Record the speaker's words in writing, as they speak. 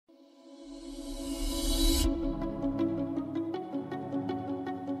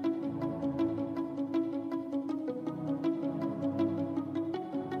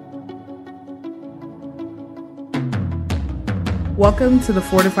Welcome to the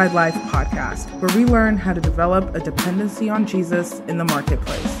Fortified Life podcast, where we learn how to develop a dependency on Jesus in the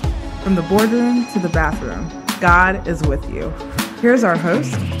marketplace. From the boardroom to the bathroom, God is with you. Here's our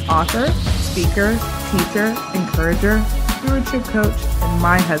host, author, speaker, teacher, encourager, stewardship coach, and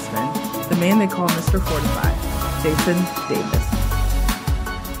my husband, the man they call Mr. Fortified, Jason Davis.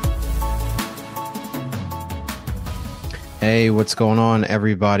 Hey, what's going on,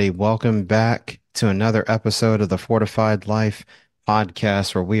 everybody? Welcome back to another episode of the Fortified Life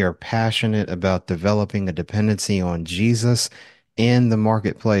podcast, where we are passionate about developing a dependency on Jesus in the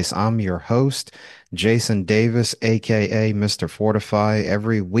marketplace. I'm your host, Jason Davis, aka Mr. Fortify.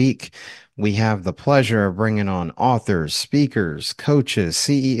 Every week, we have the pleasure of bringing on authors, speakers, coaches,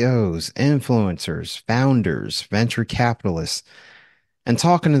 CEOs, influencers, founders, venture capitalists, and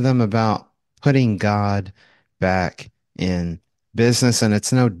talking to them about putting God back in business. And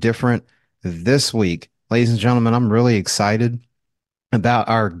it's no different this week. Ladies and gentlemen, I'm really excited about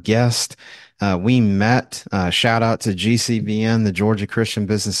our guest. We met, shout out to GCBN, the Georgia Christian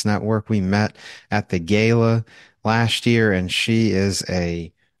Business Network. We met at the gala last year, and she is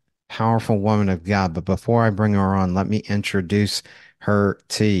a powerful woman of God. But before I bring her on, let me introduce her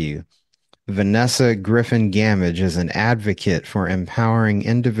to you. Vanessa Griffin-Gammage is an advocate for empowering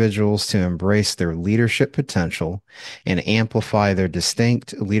individuals to embrace their leadership potential and amplify their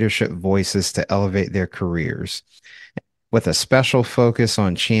distinct leadership voices to elevate their careers, with a special focus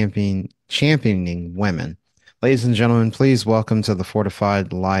on championing women. Ladies and gentlemen, please welcome to the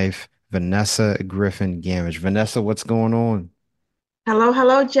Fortified Life, Vanessa Griffin-Gammage. Vanessa, what's going on?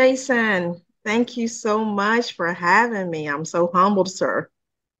 Hello, Jason. Thank you so much for having me. I'm so humbled, sir.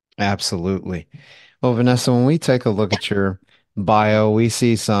 Absolutely. Well, Vanessa, when we take a look at your bio, we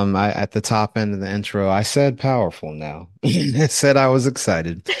see at the top end of the intro, I said powerful now. I said I was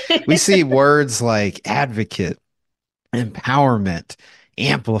excited. We see words like advocate, empowerment,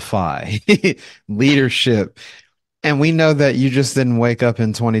 amplify, leadership. And we know that you just didn't wake up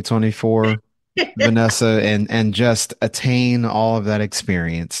in 2024, Vanessa, and just attain all of that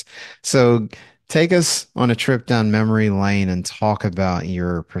experience. So take us on a trip down memory lane and talk about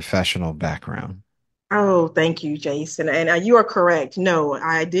your professional background. Oh, thank you, Jason. And you are correct. No,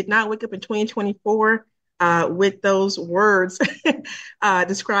 I did not wake up in 2024 with those words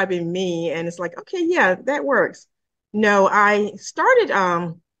describing me. And it's like, okay, yeah, that works. No, I started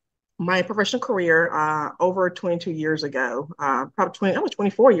my professional career over 22 years ago, probably almost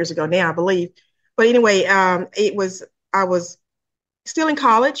 24 years ago now, I believe. But anyway, I was still in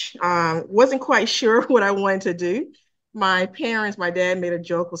college, wasn't quite sure what I wanted to do. My dad made a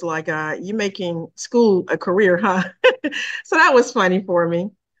joke, was like, you making school a career, huh? So that was funny for me.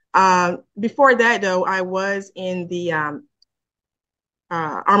 Before that, though, I was in the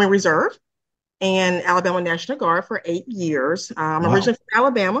Army Reserve and Alabama National Guard for 8 years. I'm originally from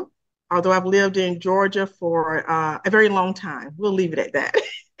Alabama, although I've lived in Georgia for a very long time. We'll leave it at that.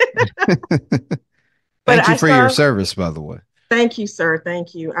 Thank you for your service, by the way. Thank you, sir.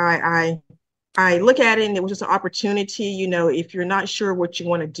 Thank you. I look at it and it was just an opportunity, if you're not sure what you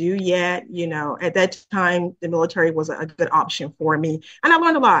want to do yet, at that time, the military was a good option for me. And I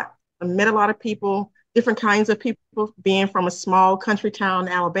learned a lot. I met a lot of people, different kinds of people, being from a small country town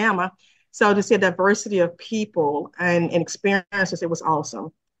in Alabama. So to see a diversity of people and experiences, it was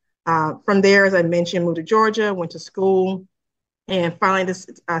awesome. From there, as I mentioned, moved to Georgia, went to school, and finally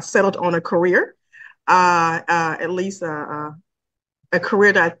just settled on a career. At least a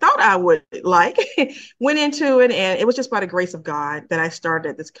career that I thought I would like, went into it, and it was just by the grace of God that I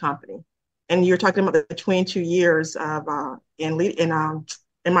started at this company. And you're talking about the 22 years of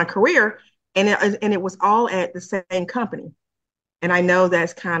in my career, and it was all at the same company. And I know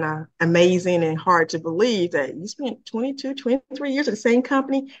that's kind of amazing and hard to believe that you spent 22, 23 years at the same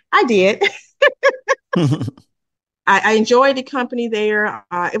company. I did. I enjoyed the company there.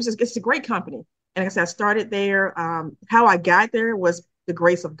 It's a great company. And like I said, I started there. How I got there was the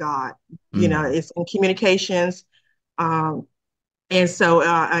grace of God. It's in communications. And so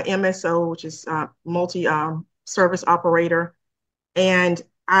MSO, which is multi-service operator. And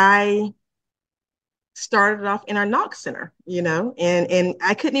I started off in our knock center, and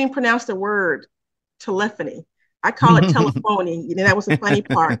I couldn't even pronounce the word telephony. I call it telephony. That was the funny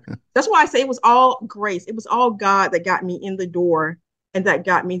part. That's why I say it was all grace. It was all God that got me in the door and that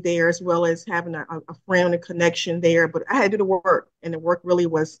got me there, as well as having a friend, a connection there. But I had to do the work, and the work really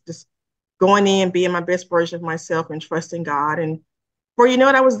was just going in, being my best version of myself and trusting God. And before you know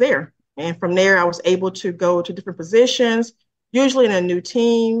it, I was there. And from there, I was able to go to different positions, usually in a new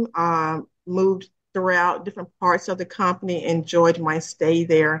team, moved throughout different parts of the company, enjoyed my stay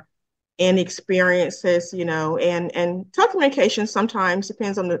there. and experiences, and telecommunications sometimes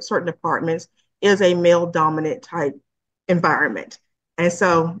depends on the certain departments is a male dominant type environment. And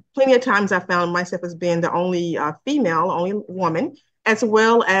so plenty of times I found myself as being the only female, only woman, as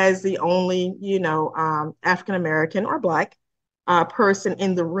well as the only, African American or Black person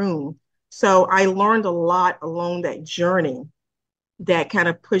in the room. So I learned a lot along that journey that kind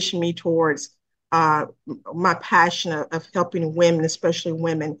of pushed me towards my passion of helping women, especially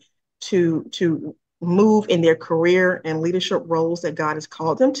women, to move in their career and leadership roles that God has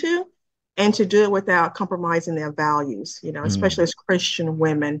called them to, and to do it without compromising their values, especially as Christian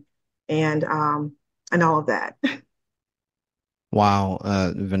women, and all of that. Wow,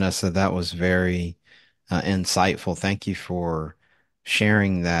 Vanessa, that was very insightful. Thank you for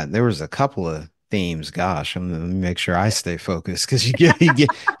sharing that. There was a couple of themes. Gosh, let me make sure I stay focused because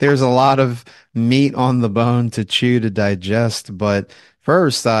there's a lot of meat on the bone to chew to digest. But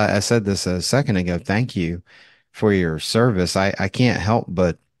first, I said this a second ago. Thank you for your service. I can't help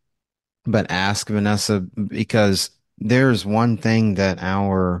but ask Vanessa because there's one thing that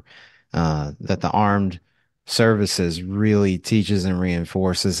that the armed services really teaches and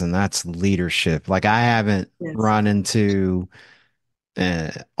reinforces, and that's leadership. Like I haven't Yes. run into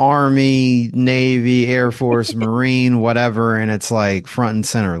Army, Navy, Air Force, Marine, whatever, and it's like front and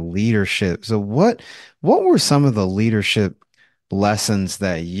center leadership. So what were some of the leadership lessons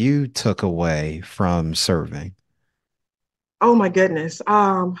that you took away from serving? Oh my goodness.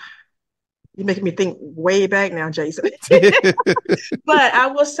 You're making me think way back now, Jason. But I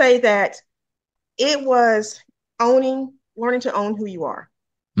will say that it was learning to own who you are.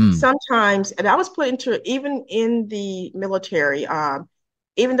 Mm, Sometimes, and I was put into it even in the military,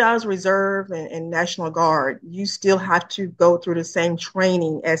 even though I was reserve and National Guard, you still have to go through the same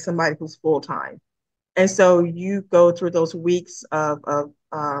training as somebody who's full time. And so you go through those weeks of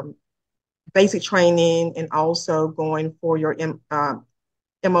basic training and also going for your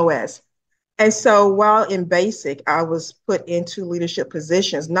MOS. And so while in basic, I was put into leadership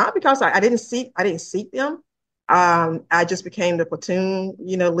positions, not because I didn't seek them. I just became the platoon,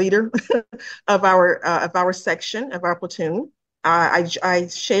 leader of our section, of our platoon. I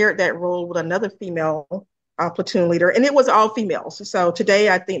shared that role with another female platoon leader, and it was all females. So today,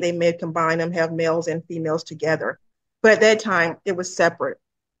 I think they may combine them, have males and females together. But at that time, it was separate,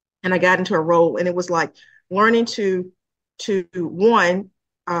 and I got into a role, and it was like learning to one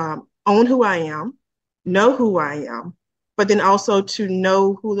own who I am, know who I am, but then also to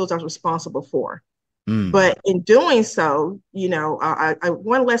know who those are responsible for. mm, But in doing so,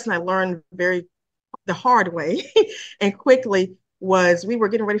 one lesson I learned the hard way and quickly was we were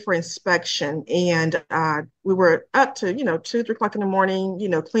getting ready for inspection, and we were up to 2, 3 o'clock in the morning,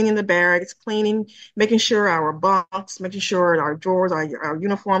 cleaning the barracks, cleaning, making sure our bunks, making sure our drawers, our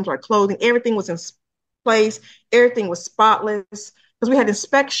uniforms, our clothing, everything was in place, everything was spotless because we had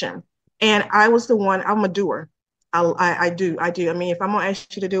inspection. And I was the one. I'm a doer. I do. I mean, if I'm gonna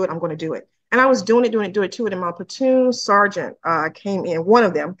ask you to do it, I'm gonna do it. And I was doing it to it. And my platoon sergeant came in. One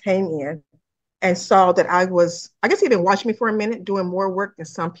of them came in and saw that I guess he'd been watching me for a minute, doing more work than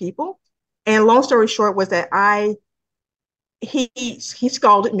some people. And long story short was that he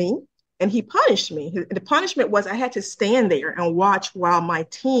scalded me and he punished me. The punishment was I had to stand there and watch while my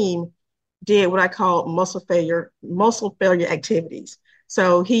team did what I call muscle failure activities.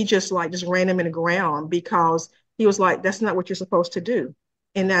 So he just ran him in the ground because he was like, that's not what you're supposed to do.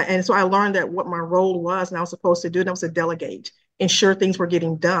 And so I learned that what my role was, and I was supposed to do, and I was to delegate, ensure things were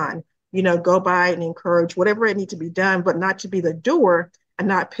getting done, go by and encourage whatever it needs to be done, but not to be the doer and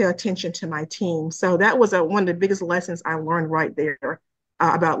not pay attention to my team. So that was one of the biggest lessons I learned right there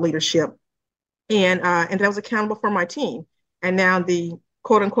about leadership. And that I was accountable for my team. And now the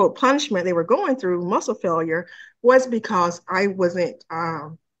quote unquote punishment they were going through, muscle failure, was because I wasn't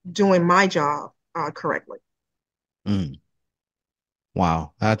doing my job correctly. mm.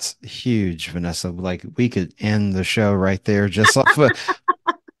 Wow, that's huge, Vanessa. Like we could end the show right there, just off of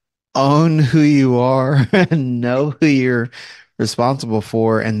own who you are and know who you're responsible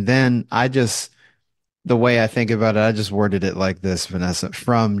for. And then the way I think about it, I just worded it like this, Vanessa,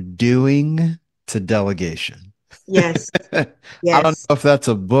 from doing to delegation. Yes, I don't yes. know if that's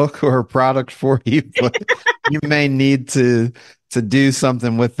a book or a product for you, but you may need to do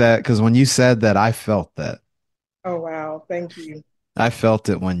something with that because when you said that, I felt that. Oh, wow. Thank you. I felt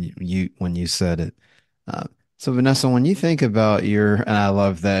it when you said it. Uh, so Vanessa, when you think about and I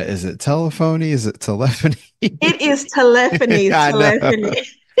love that. Is it telephony? Is it telephony? It is telephony, it's I know. telephony.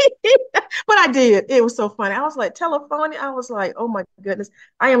 But I did. It was so funny. I was like, telephony. I was like, oh my goodness.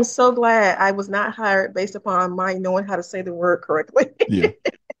 I am so glad I was not hired based upon my knowing how to say the word correctly. Yeah.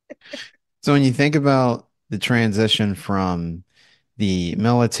 So when you think about the transition from the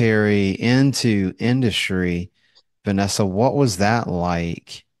military into industry, Vanessa, what was that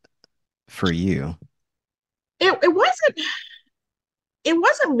like for you? It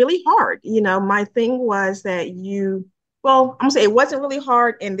wasn't really hard. My thing was that I'm gonna say it wasn't really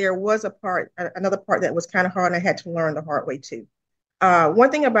hard, and there was another part that was kind of hard, and I had to learn the hard way too. One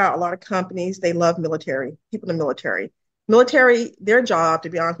thing about a lot of companies, they love people in the military. Military, their job, to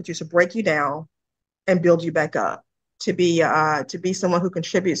be honest with you, is to break you down and build you back up. To be someone who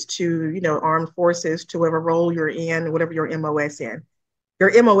contributes to, armed forces, to whatever role you're in, whatever your MOS in.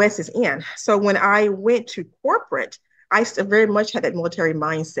 Your MOS is in. So when I went to corporate, I still very much had that military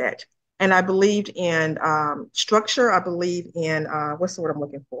mindset. And I believed in structure. I believe in what's the word I'm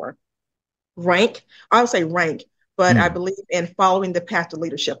looking for? Rank. I would say rank, but I Mm, believe in following the path to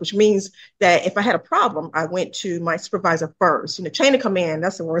leadership, which means that if I had a problem, I went to my supervisor first. Chain of command.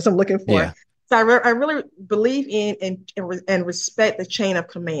 That's the words I'm looking for. yeah. So I really believe in and respect the chain of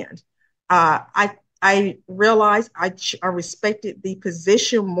command. I realized I respected the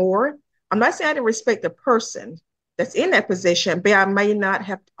position more. I'm not saying I didn't respect the person that's in that position, but I may not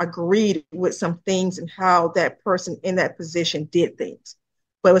have agreed with some things and how that person in that position did things.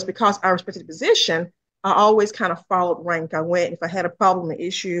 But it was because I respected the position. I always kind of followed rank. I went, if I had a problem, an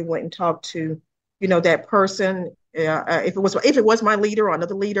issue, went and talked to, that person. If it was my leader or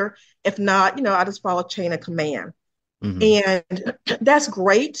another leader. If not, I just followed chain of command. Hmm. And that's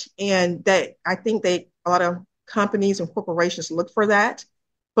great. And that I think that a lot of companies and corporations look for that.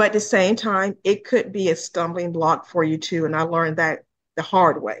 But at the same time, it could be a stumbling block for you too. And I learned that the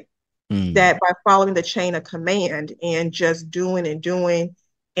hard way, Mm, that by following the chain of command and just doing and doing,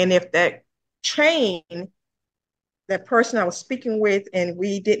 and if chain, that person I was speaking with, and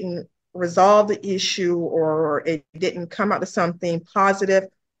we didn't resolve the issue, or it didn't come out to something positive,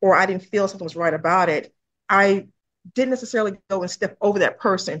 or I didn't feel something was right about it, I didn't necessarily go and step over that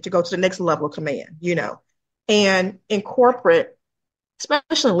person to go to the next level of command. And in corporate,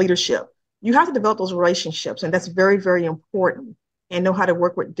 especially in leadership, you have to develop those relationships, and that's very, very important, and know how to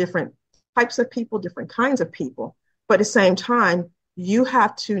work with different types of people, different kinds of people. But at the same time, you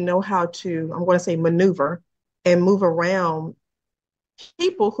have to know how to, I'm going to say, maneuver and move around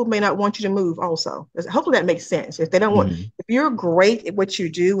people who may not want you to move also. Hopefully that makes sense. mm, If you're great at what you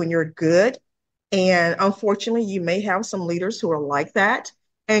do and you're good, and unfortunately, you may have some leaders who are like that,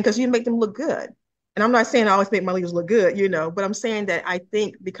 and because you make them look good. And I'm not saying I always make my leaders look good, but I'm saying that I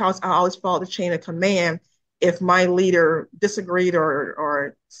think because I always follow the chain of command, if my leader disagreed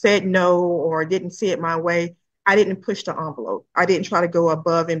or said no or didn't see it my way, I didn't push the envelope. I didn't try to go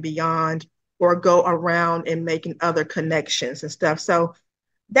above and beyond or go around and making other connections and stuff. So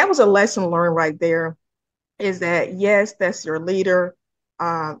that was a lesson learned right there, is that yes, that's your leader,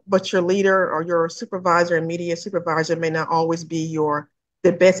 but your leader or your supervisor, immediate supervisor, may not always be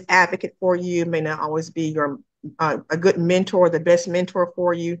the best advocate for you, may not always be your a good mentor, the best mentor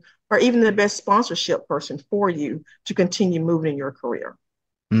for you, or even the best sponsorship person for you to continue moving in your career.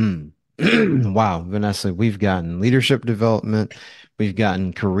 mm. Wow, Vanessa, we've gotten leadership development, we've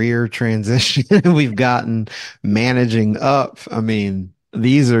gotten career transition, we've gotten managing up. I mean,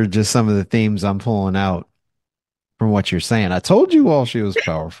 these are just some of the themes I'm pulling out from what you're saying. I told you all she was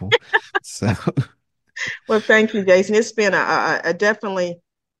powerful. So, Well, thank you, Jason. It's been a definitely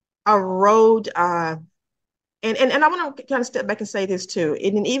a road. And I want to kind of step back and say this too.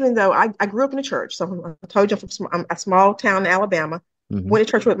 And even though I grew up in the church, so I told you I'm from a small town in Alabama, mhm. went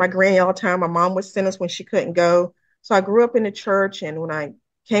to church with my granny all the time. My mom would send us when she couldn't go. So I grew up in the church. And when I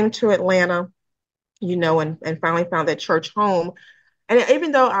came to Atlanta, and finally found that church home, and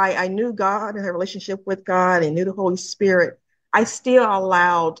even though I knew God and had a relationship with God and knew the Holy Spirit, I still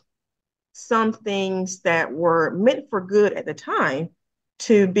allowed some things that were meant for good at the time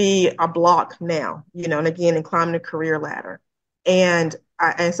to be a block now, and again, in climbing the career ladder. And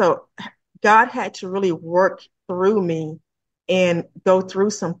so God had to really work through me and go through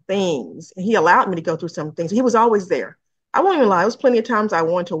some things. He allowed me to go through some things. He was always there. I won't even lie. There was plenty of times I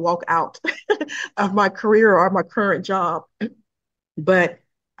wanted to walk out of my career or my current job, but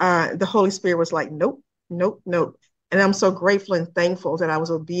the Holy Spirit was like, nope, nope, nope. And I'm so grateful and thankful that I was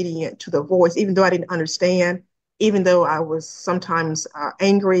obedient to the voice, even though I didn't understand, even though I was sometimes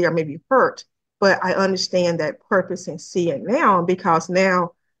angry or maybe hurt. But I understand that purpose and see it now, because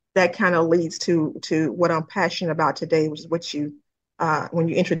now that kind of leads to what I'm passionate about today, which is what you when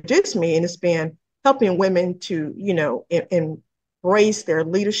you introduced me, and it's been helping women to embrace their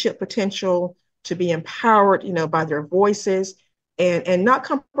leadership potential, to be empowered, by their voices, and not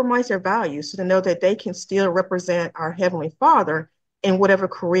compromise their values, so to know that they can still represent our Heavenly Father in whatever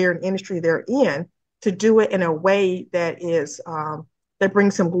career and industry they're in, to do it in a way that is that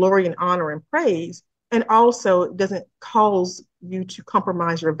brings some glory and honor and praise, and also doesn't cause you to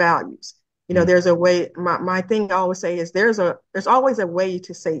compromise your values. There's a way. My thing I always say is there's always a way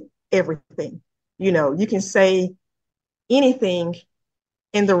to say everything. You can say anything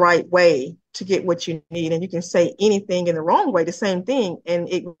in the right way to get what you need, and you can say anything in the wrong way, the same thing, and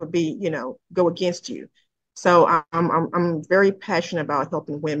it would be, go against you. So I'm very passionate about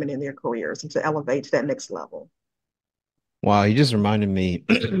helping women in their careers and to elevate to that next level. Wow, you just reminded me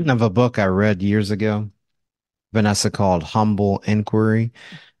of a book I read years ago, Vanessa, called Humble Inquiry,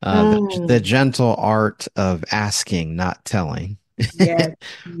 the gentle art of asking, not telling. Yes,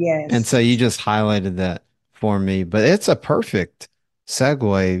 And so yes. you just highlighted that for me, but it's a perfect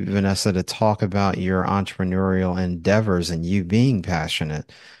segue, Vanessa, to talk about your entrepreneurial endeavors and you being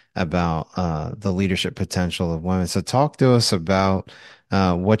passionate about the leadership potential of women. So talk to us about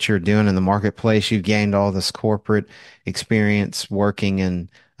what you're doing in the marketplace. You've gained all this corporate experience working in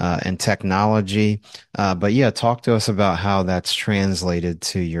technology, but yeah, talk to us about how that's translated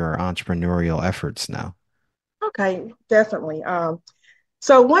to your entrepreneurial efforts now. Okay, definitely.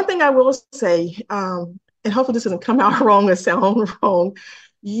 So one thing I will say, and hopefully this doesn't come out wrong or sound wrong,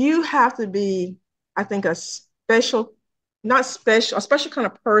 you have to be, I think, a special kind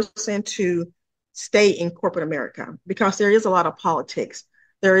of person to stay in corporate America, because there is a lot of politics.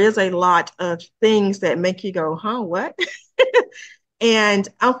 There is a lot of things that make you go, huh, what? And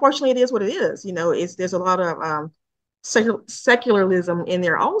unfortunately, it is what it is. There's a lot of secularism in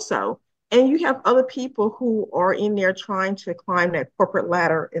there also. And you have other people who are in there trying to climb that corporate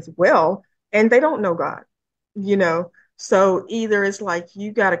ladder as well, and they don't know God, you know. So either it's like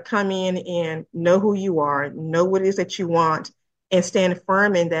you got to come in and know who you are, know what it is that you want, and stand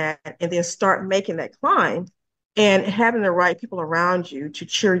firm in that, and then start making that climb and having the right people around you to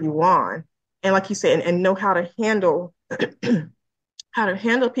cheer you on. And like you said, and know how to handle how to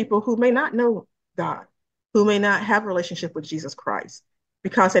handle people who may not know God, who may not have a relationship with Jesus Christ.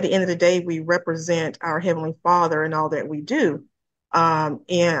 Because at the end of the day, we represent our Heavenly Father in all that we do. And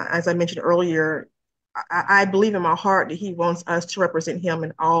as I mentioned earlier, I believe in my heart that He wants us to represent Him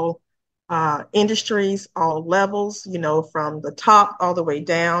in all industries, all levels, from the top all the way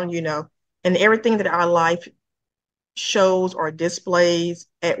down, and everything that our life shows or displays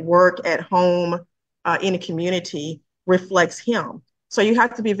at work, at home, in a community reflects Him. So you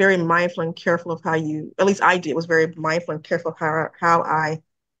have to be very mindful and careful of how you, at least I did, was very mindful and careful of how I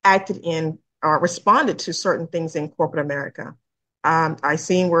acted in or responded to certain things in corporate America. I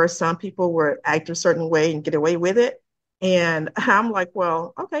seen where some people were act a certain way and get away with it. And I'm like,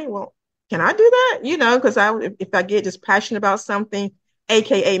 well, okay, well, can I do that? Because if I get just passionate about something,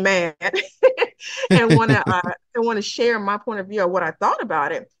 AKA mad, and want to share my point of view of what I thought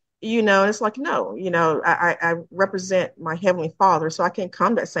about it, it's like, no, I represent my Heavenly Father, so I can't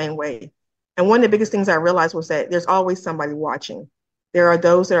come that same way. And one of the biggest things I realized was that there's always somebody watching. There are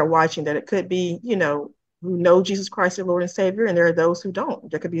those that are watching that it could be, who know Jesus Christ, their Lord and Savior, and there are those who don't.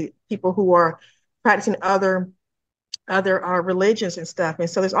 There could be people who are practicing other religions and stuff. And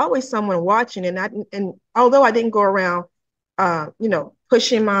so there's always someone watching. And although I didn't go around,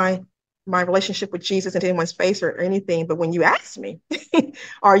 pushing my relationship with Jesus into anyone's face or anything, but when you ask me,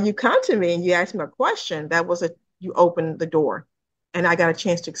 or you come to me and you ask me a question, you opened the door, and I got a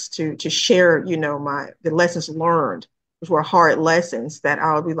chance to share, the lessons learned, which were hard lessons that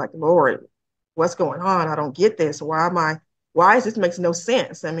I'll be like, Lord, what's going on? I don't get this. Why is this makes no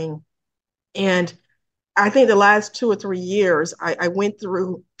sense? I mean, and I think the last 2 or 3 years, I went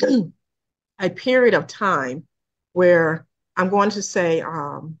through a period of time where I'm going to say,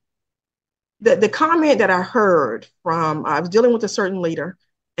 the comment that I heard from, I was dealing with a certain leader,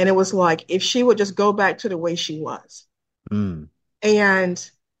 and it was like, if she would just go back to the way she was. Mm.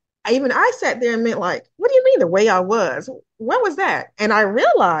 And I sat there and meant like, what do you mean the way I was? What was that? And I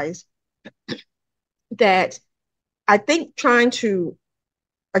realized that I think trying to,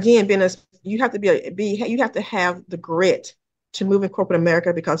 again, you have to have the grit to move in corporate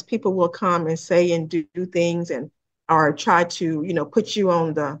America, because people will come and say and do things or try to, put you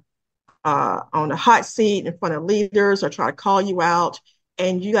on the hot seat in front of leaders or try to call you out.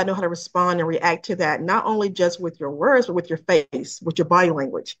 And you got to know how to respond and react to that, not only just with your words, but with your face, with your body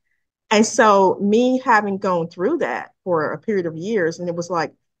language. And so me having gone through that for a period of years, and it was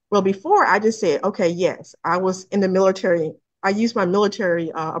like, well, before I just said, okay, yes, I was in the military. I used my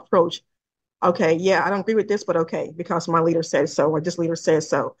military approach. Okay, yeah, I don't agree with this, but okay, because my leader said so, or this leader says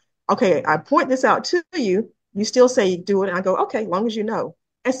so. Okay, I point this out to you. You still say do it. And I go, okay, as long as you know.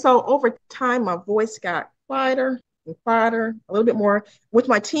 And so over time, my voice got quieter and quieter, a little bit more. With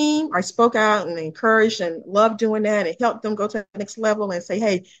my team, I spoke out and encouraged and loved doing that and helped them go to the next level and say,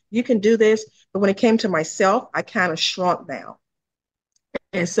 hey, you can do this. But when it came to myself, I kind of shrunk down.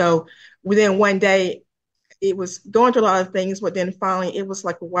 And so within one day, it was going through a lot of things, but then finally it was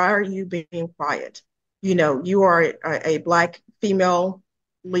like, why are you being quiet? You are a Black female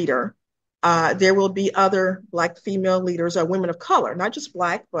leader. There will be other Black female leaders or women of color, not just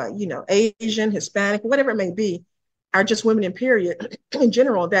Black, but, Asian, Hispanic, whatever it may be, are just women in period in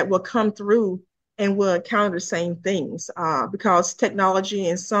general that will come through and will encounter the same things because technology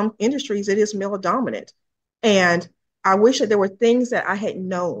in some industries, it is male dominant. And I wish that there were things that I had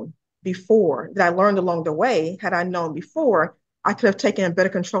known before that I learned along the way. Had I known before, I could have taken better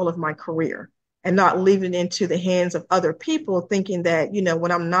control of my career and not leaving it into the hands of other people, thinking that,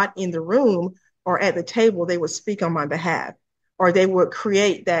 when I'm not in the room or at the table, they would speak on my behalf or they would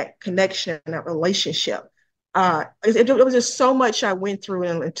create that connection, that relationship. It was just so much I went through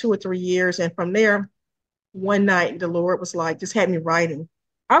in 2 or 3 years. And from there, one night, the Lord was like, just had me writing.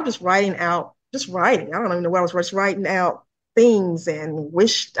 I was just writing out, just writing. I don't even know what I was just writing out things and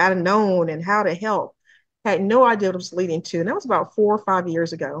wished I'd have known and how to help. Had no idea what it was leading to. And that was about 4 or 5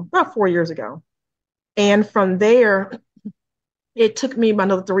 years ago, about 4 years ago. And from there, it took me about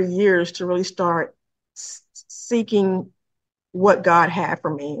another 3 years to really start seeking what God had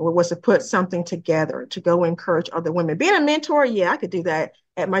for me, was to put something together to go encourage other women. Being a mentor, yeah, I could do that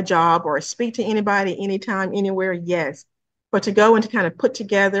at my job or speak to anybody, anytime, anywhere, yes. But to go and to kind of put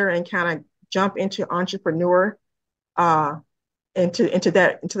together and kind of jump into entrepreneur, into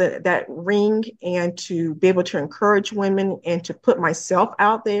that ring, and to be able to encourage women and to put myself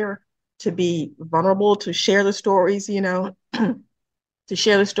out there, to be vulnerable, to share the stories, to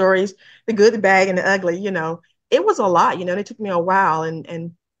share the stories, the good, the bad, and the ugly, it was a lot, it took me a while.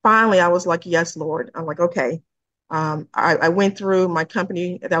 And finally I was like, yes, Lord. I'm like, okay. I went through, my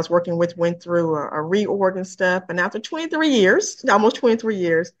company that I was working with went through a reorg and stuff. And after 23 years, almost 23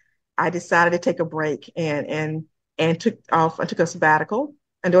 years, I decided to take a break and took off. I took a sabbatical.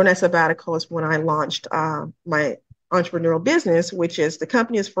 And during that sabbatical is when I launched my entrepreneurial business, which is the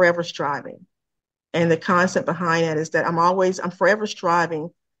company is Forever Striving. And the concept behind that is that I'm forever striving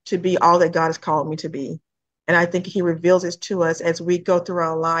to be all that God has called me to be. And I think he reveals this to us as we go through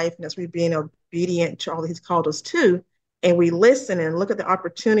our life and as we're being obedient to all that he's called us to. And we listen and look at the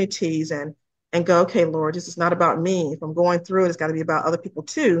opportunities and go, okay, Lord, this is not about me. If I'm going through it, it's got to be about other people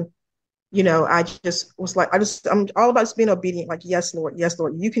too. I just was like, I'm all about just being obedient. Like, yes, Lord,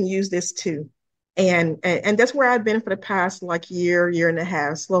 you can use this too. And that's where I've been for the past year and a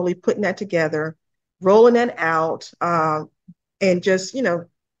half, slowly putting that together, rolling that out, and just,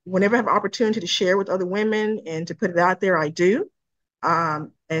 whenever I have an opportunity to share with other women and to put it out there, I do.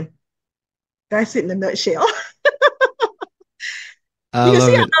 And that's it in a nutshell. You can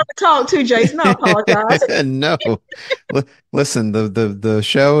see I'm not to talk too, Jason. I apologize. No, listen, the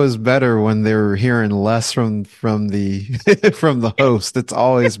show is better when they're hearing less from the from the host. It's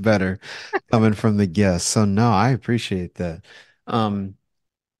always better coming from the guest. So no, I appreciate that.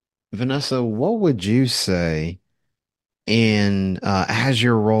 Vanessa, what would you say as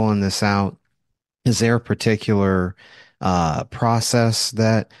you're rolling this out? Is there a particular process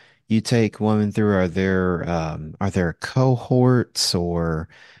that you take women through? Are there cohorts or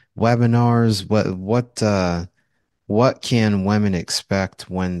webinars? What can women expect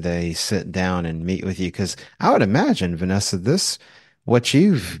when they sit down and meet with you? Because I would imagine, Vanessa, what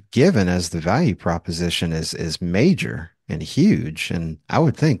you've given as the value proposition is major and huge, and I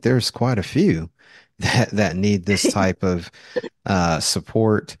would think there's quite a few that need this type of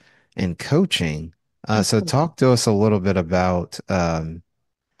support and coaching. So talk to us a little bit about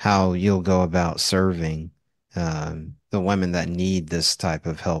how you'll go about serving the women that need this type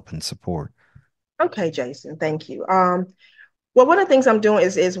of help and support. Okay, Jason, thank you. Well, one of the things I'm doing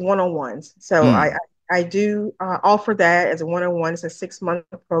is one-on-ones. So I do offer that as a one-on-one. It's a 6-month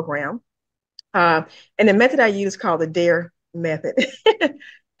program. And the method I use is called the DARE method.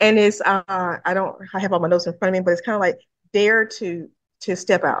 And it's, I have all my notes in front of me, but it's kind of like dare to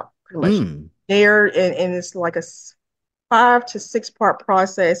step out, pretty much. Dare, and it's like a 5 to 6 part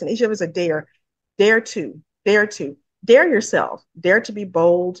process, and each of us a dare. Dare yourself. Dare to be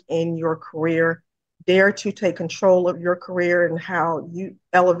bold in your career. Dare to take control of your career and how you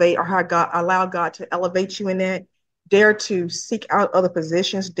elevate, or how allow God to elevate you in that. Dare to seek out other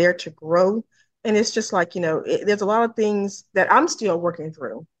positions. Dare to grow. And it's just like, there's a lot of things that I'm still working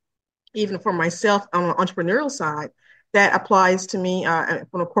through, even for myself on the entrepreneurial side, that applies to me from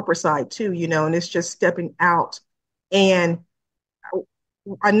the corporate side too, and it's just stepping out. And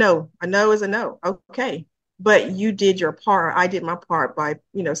I know is a no. Okay. but you did your part. I did my part by,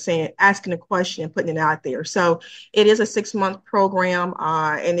 asking a question and putting it out there. So it is a 6-month program,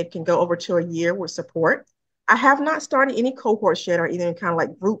 and it can go over to a year with support. I have not started any cohorts yet or even kind of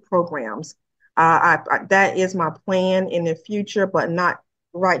like group programs. That is my plan in the future, but not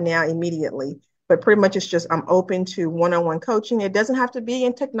right now immediately. But pretty much it's just I'm open to one-on-one coaching. It doesn't have to be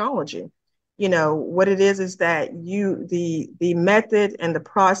in technology. What it is that the method and the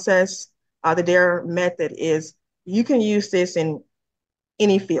process, the DARE method is you can use this in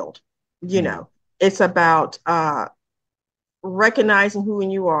any field. It's about recognizing who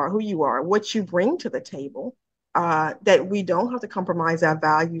you are, what you bring to the table, that we don't have to compromise our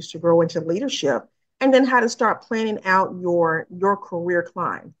values to grow into leadership, and then how to start planning out your career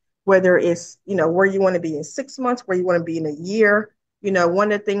climb, whether it's, where you want to be in 6 months, where you want to be in a year.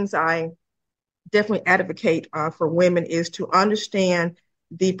 One of the things I definitely advocate for women is to understand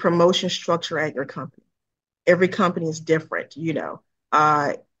the promotion structure at your company. Every company is different,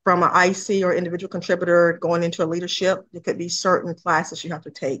 from an IC or individual contributor going into a leadership, there could be certain classes you have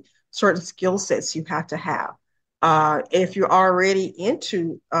to take, certain skill sets you have to have. If you're already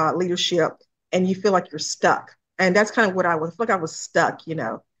into leadership and you feel like you're stuck, and that's kind of what I feel like I was stuck,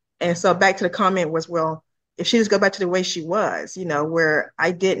 And so back to the comment was, well, if she just go back to the way she was, where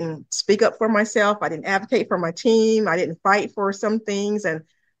I didn't speak up for myself, I didn't advocate for my team, I didn't fight for some things and,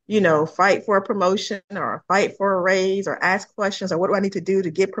 fight for a promotion or fight for a raise or ask questions or what do I need to do to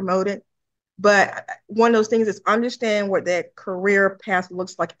get promoted? But one of those things is understand what that career path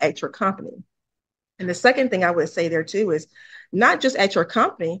looks like at your company. And the second thing I would say there too is not just at your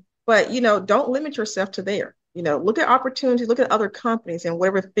company, but, don't limit yourself to there. Look at opportunities, look at other companies in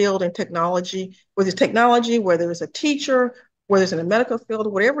whatever field in technology, whether it's technology, whether it's a teacher, whether it's in the medical field,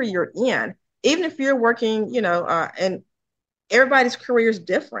 whatever you're in, even if you're working, and everybody's career is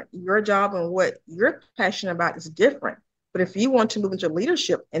different. Your job and what you're passionate about is different. But if you want to move into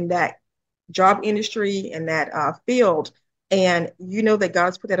leadership in that job industry and that field, and that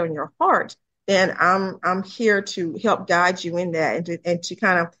God's put that on your heart, then I'm here to help guide you in that and to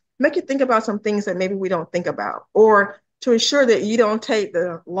kind of make you think about some things that maybe we don't think about, or to ensure that you don't take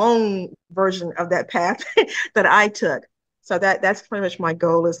the long version of that path that I took. So that's pretty much my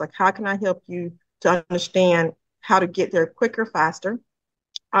goal is like, how can I help you to understand how to get there quicker, faster,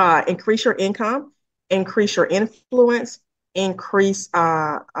 increase your income, increase your influence, increase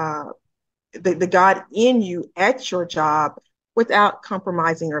the God in you at your job without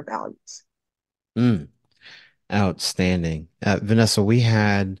compromising your values. Outstanding. Vanessa, we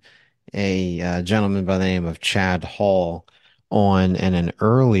had a gentleman by the name of Chad Hall on in an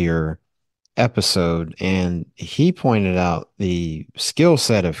earlier episode, and he pointed out the skill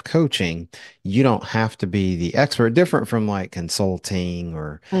set of coaching. You don't have to be the expert, different from like consulting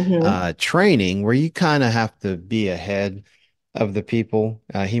or training, where you kind of have to be ahead of the people.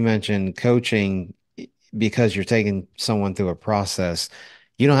 He mentioned coaching because you're taking someone through a process.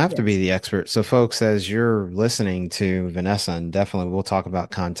 You don't have to be the expert. So folks, as you're listening to Vanessa, and definitely we'll talk about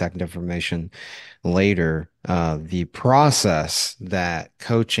contact information later, the process that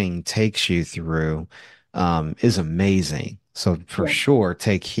coaching takes you through is amazing. So for sure,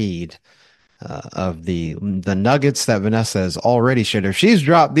 take heed of the nuggets that Vanessa has already shared. If she's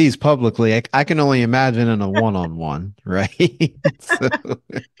dropped these publicly, I can only imagine in a one-on-one, right? So.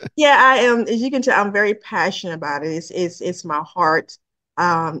 Yeah, I am. As you can tell, I'm very passionate about it. It's my heart.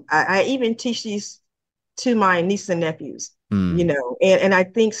 I even teach these to my nieces and nephews, and I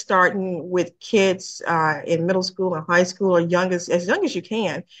think starting with kids in middle school and high school or as young as you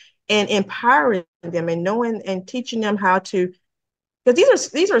can, and empowering them and knowing and teaching them how to, because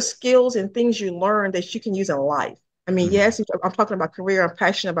these are skills and things you learn that you can use in life. I mean, yes, I'm talking about career. I'm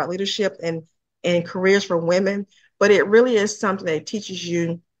passionate about leadership and careers for women, but it really is something that teaches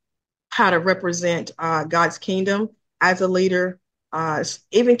you how to represent God's kingdom as a leader.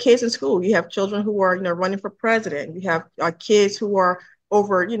 Even kids in school, you have children who are, running for president. You have kids who are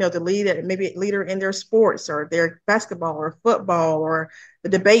over, the leader in their sports or their basketball or football or the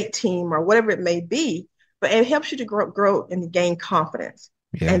debate team or whatever it may be. But it helps you to grow and gain confidence.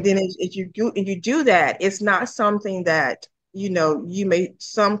 Yeah. And then as you do that, it's not something that, you may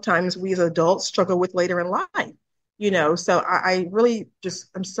sometimes we as adults struggle with later in life. So I really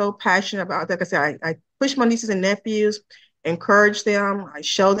I'm so passionate about that. Like I said, I push my nieces and nephews, encourage them. I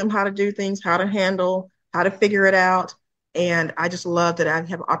show them how to do things, how to handle, how to figure it out. And I just love that I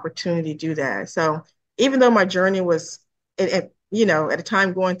have an opportunity to do that. So even though my journey was, at a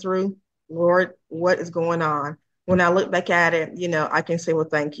time going through, Lord, what is going on? When I look back at it, I can say, well,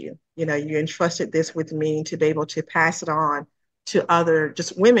 thank you. You entrusted this with me to be able to pass it on to other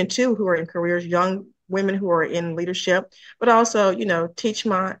just women too, who are in careers, young women who are in leadership, but also, teach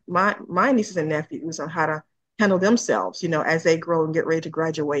my nieces and nephews on how to handle themselves, as they grow and get ready to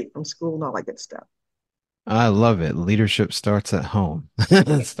graduate from school and all that good stuff. I love it. Leadership starts at home. It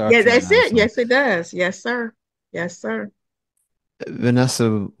Yeah, starts in the that's it. household. Yes, it does. Yes, sir. Yes, sir.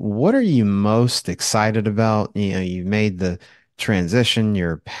 Vanessa, what are you most excited about? You made the transition,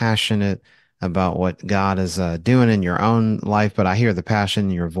 you're passionate about what God is doing in your own life, but I hear the passion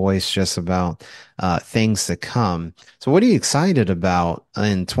in your voice just about things to come. So, what are you excited about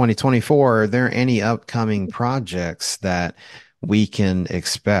in 2024? Are there any upcoming projects that we can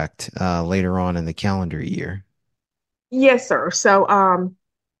expect later on in the calendar year? Yes, sir. So,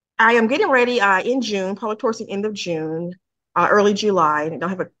 I am getting ready in June, probably towards the end of June, early July. I don't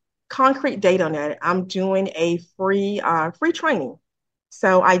have a concrete date on that. I'm doing a free training.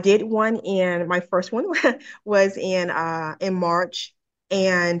 So I did one my first one was in March,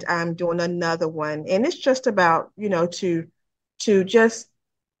 and I'm doing another one. And it's just about, to just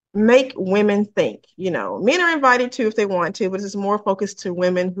make women think. Men are invited to if they want to, but it's more focused to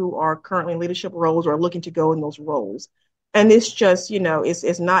women who are currently in leadership roles or looking to go in those roles. And it's just,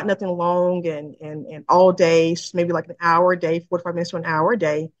 it's not nothing long and all day, maybe like an hour a day, 45 minutes to an hour a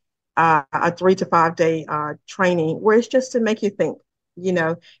day, a 3 to 5 day training where it's just to make you think.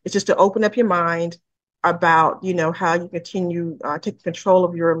 It's just to open up your mind about, how you continue take control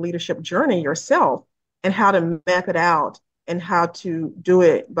of your leadership journey yourself and how to map it out and how to do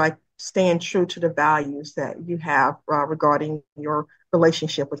it by staying true to the values that you have regarding your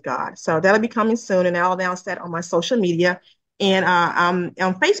relationship with God. So that'll be coming soon, and I'll announce that on my social media. And I'm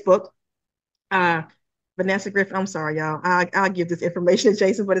on Facebook, Vanessa Griffin. I'm sorry, y'all. I'll give this information to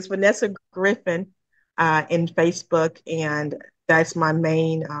Jason, but it's Vanessa Griffin in Facebook, and that's my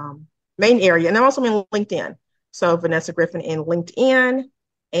main area. And I'm also in LinkedIn. So Vanessa Griffin in LinkedIn.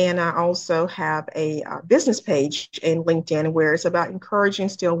 And I also have a business page in LinkedIn where it's about encouraging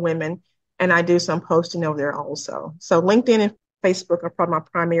still women. And I do some posting over there also. So LinkedIn and Facebook are probably my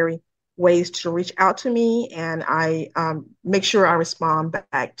primary ways to reach out to me. And I make sure I respond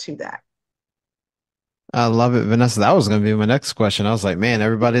back to that. I love it, Vanessa. That was going to be my next question. I was like, man,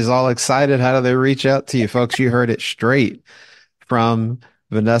 everybody's all excited. How do they reach out to you? Folks, you heard it straight from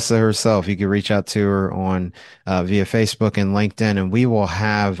Vanessa herself. You can reach out to her on via Facebook and LinkedIn, and we will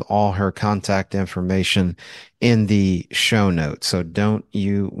have all her contact information in the show notes. So don't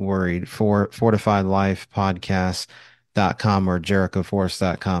you worry. For fortifiedlifepodcast.com or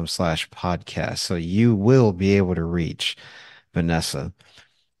jerichoforce.com/podcast. So you will be able to reach Vanessa.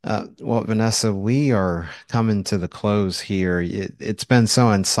 Well, Vanessa, we are coming to the close here. It's been so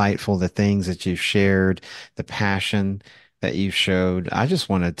insightful, the things that you've shared, the passion that you've showed. I just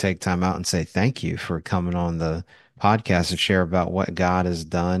want to take time out and say thank you for coming on the podcast and share about what God has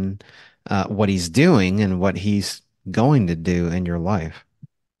done, what he's doing, and what he's going to do in your life.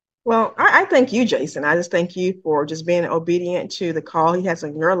 Well, I thank you, Jason. I just thank you for just being obedient to the call he has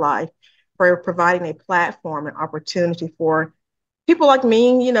in your life, for providing a platform and opportunity for people like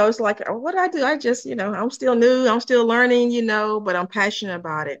me. It's like, what do I do? I just, I'm still new, I'm still learning, but I'm passionate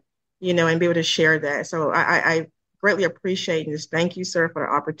about it, and be able to share that. So I greatly appreciate and just thank you, sir, for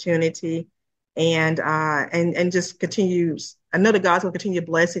the opportunity, and just continue. I know that God's going to continue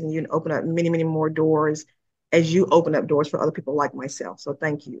blessing you and open up many, many more doors as you open up doors for other people like myself. So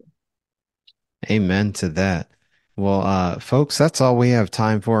thank you. Amen to that. Well, folks, that's all we have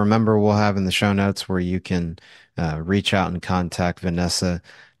time for. Remember, we'll have in the show notes where you can reach out and contact Vanessa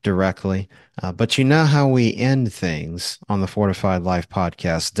directly. But you know how we end things on the Fortified Life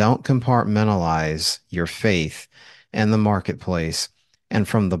podcast. Don't compartmentalize your faith in the marketplace. And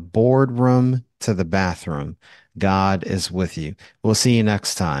from the boardroom to the bathroom, God is with you. We'll see you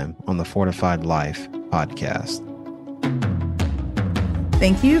next time on the Fortified Life podcast.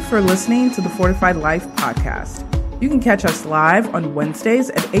 Thank you for listening to the Fortified Life podcast. You can catch us live on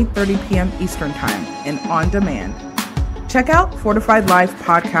Wednesdays at 8:30 p.m. Eastern Time and on demand. Check out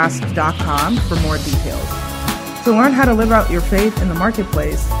fortifiedlifepodcast.com for more details. To learn how to live out your faith in the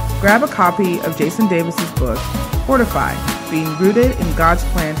marketplace, grab a copy of Jason Davis's book, Fortified, Being Rooted in God's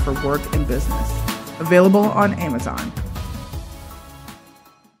Plan for Work and Business, available on Amazon.